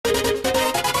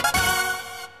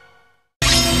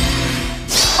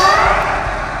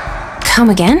Come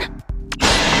again?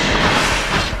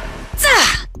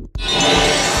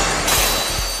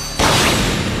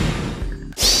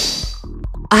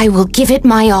 I will give it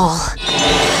my all.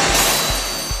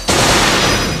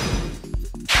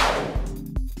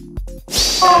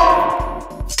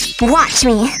 Watch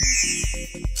me.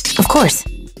 Of course.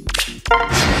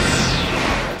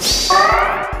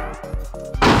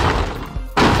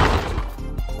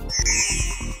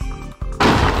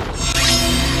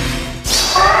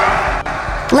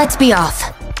 Let's be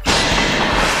off.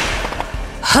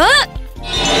 Huh?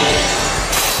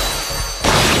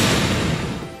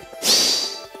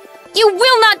 You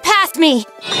will not pass me!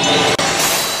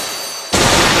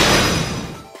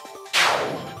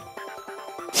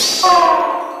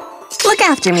 Look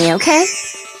after me, okay?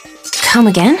 Come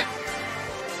again?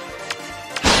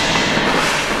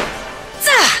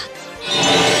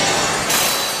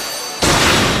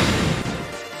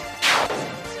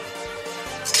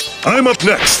 I'm up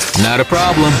next. Not a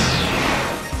problem.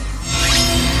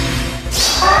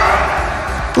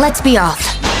 Let's be off.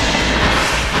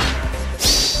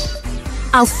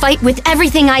 I'll fight with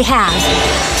everything I have.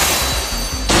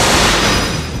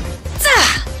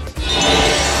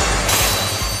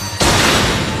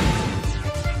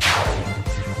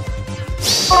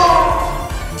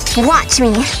 Watch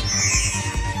me.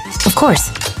 Of course.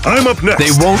 I'm up next.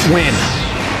 They won't win.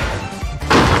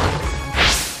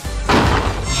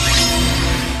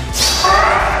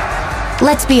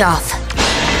 Let's be off.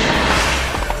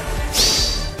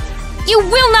 You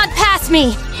will not pass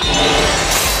me!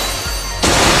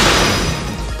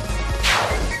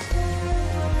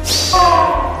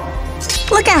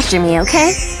 Look after me,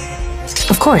 okay?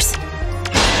 Of course.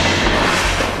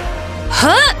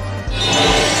 Huh?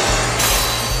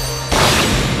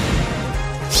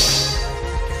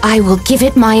 I will give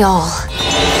it my all.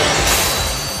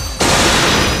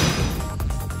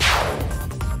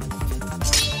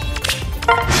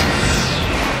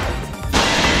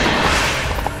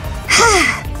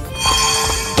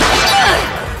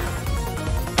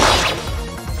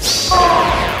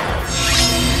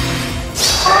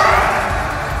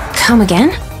 Come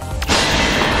again?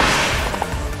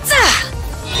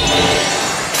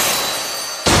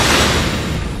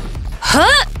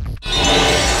 Huh?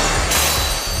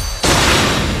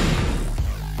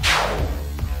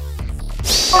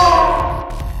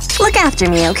 Look after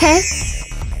me, okay?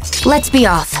 Let's be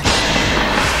off.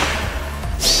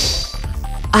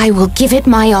 I will give it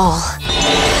my all.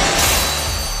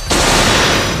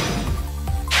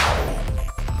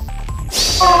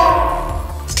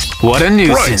 What a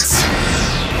nuisance.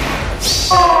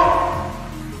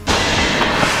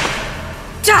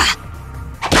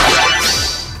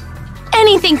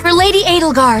 Anything for Lady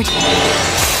Edelgard.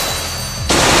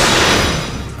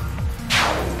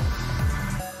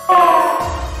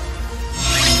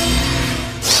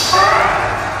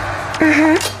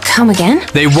 Come again?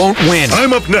 They won't win.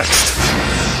 I'm up next.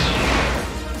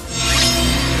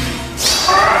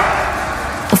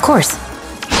 Of course.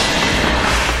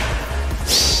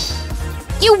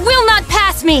 You will not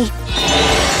pass me!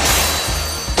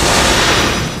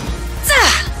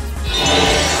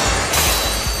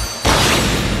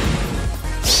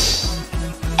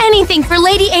 Anything for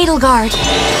Lady Edelgard.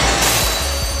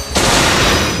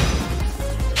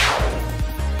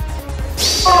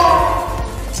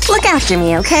 Look after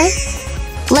me, okay?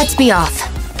 Let's be off.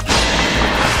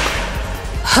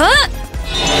 Huh?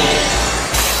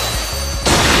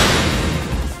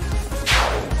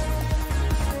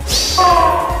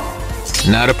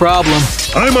 Not a problem.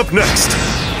 I'm up next.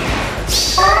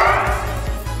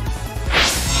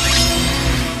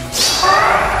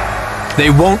 They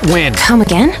won't win. Come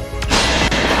again?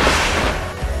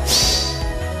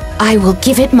 I will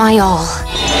give it my all.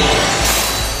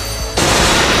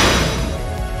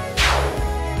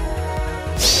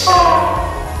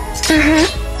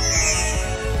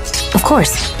 Of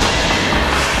course.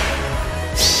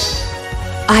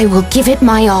 I will give it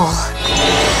my all.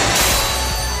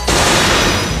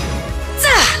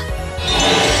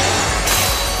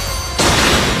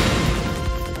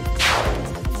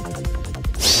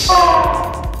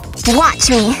 Watch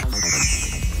me.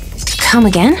 Come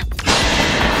again?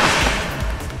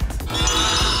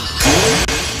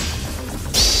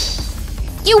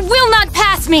 You will not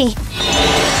pass me!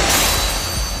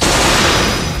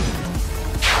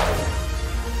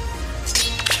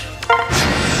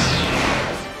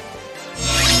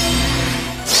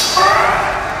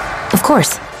 Of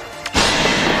course.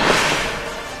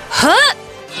 Huh?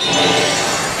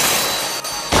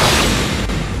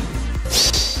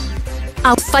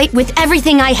 I'll fight with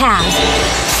everything I have.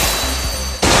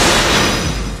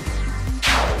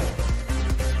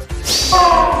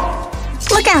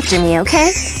 Look after me,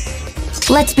 okay?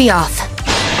 Let's be off.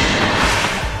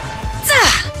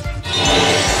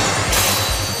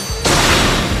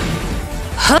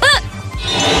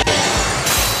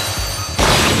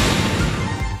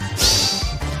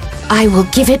 I will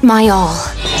give it my all.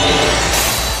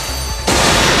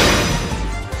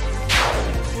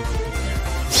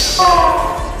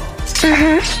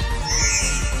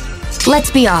 Let's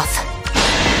be off.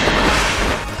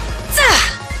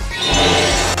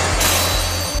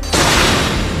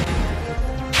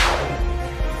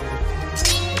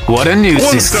 What a nuisance.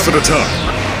 One step at a time.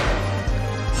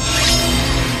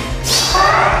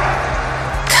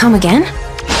 Come again?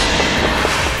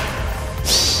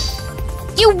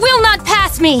 You will not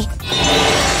pass me!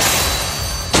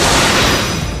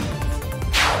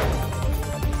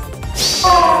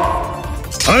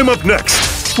 I'm up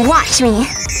next. Watch me.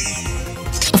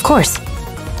 Of course.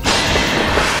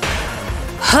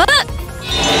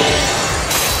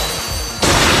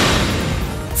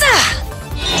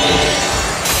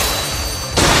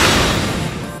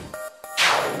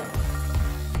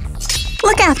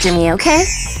 Look after me, okay?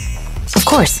 Of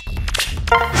course.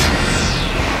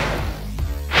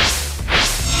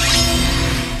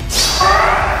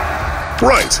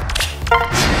 Right.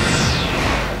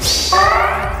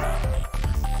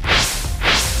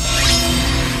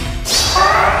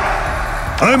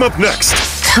 I'm up next.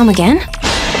 Come again?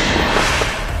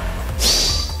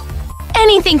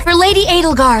 Anything for Lady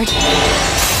Edelgard!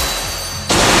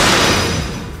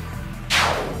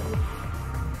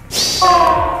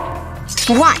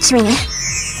 Watch me.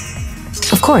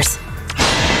 Of course.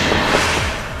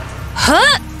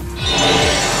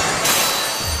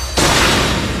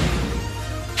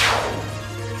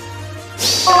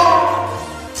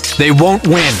 They won't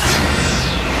win.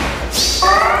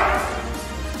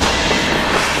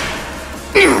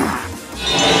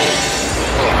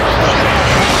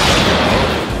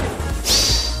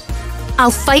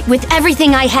 I'll fight with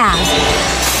everything I have.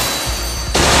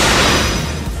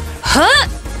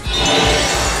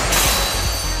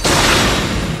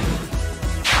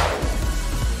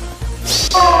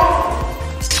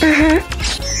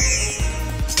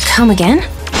 Come again?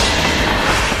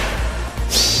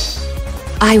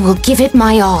 I will give it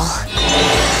my all.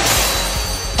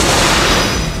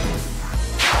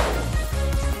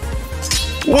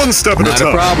 One step at a Not a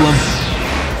time. problem.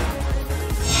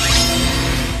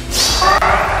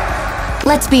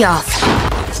 Let's be off.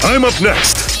 I'm up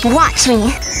next. Watch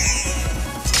me.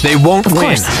 They won't Of win.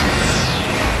 course.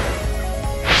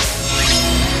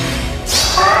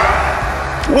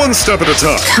 One step at a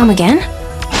time. Come again?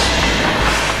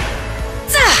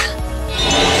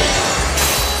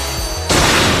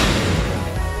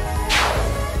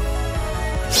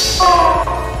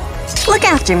 Look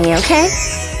after me, okay?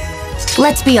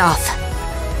 Let's be off.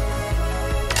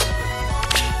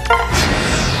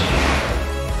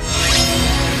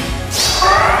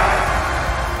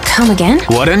 Come again?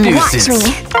 What a Watch nuisance.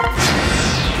 me.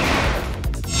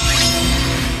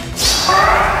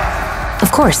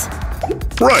 Of course.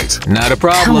 Right. Not a Come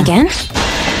problem. again?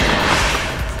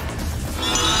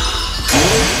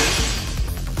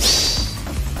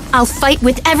 I'll fight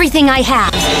with everything I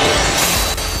have.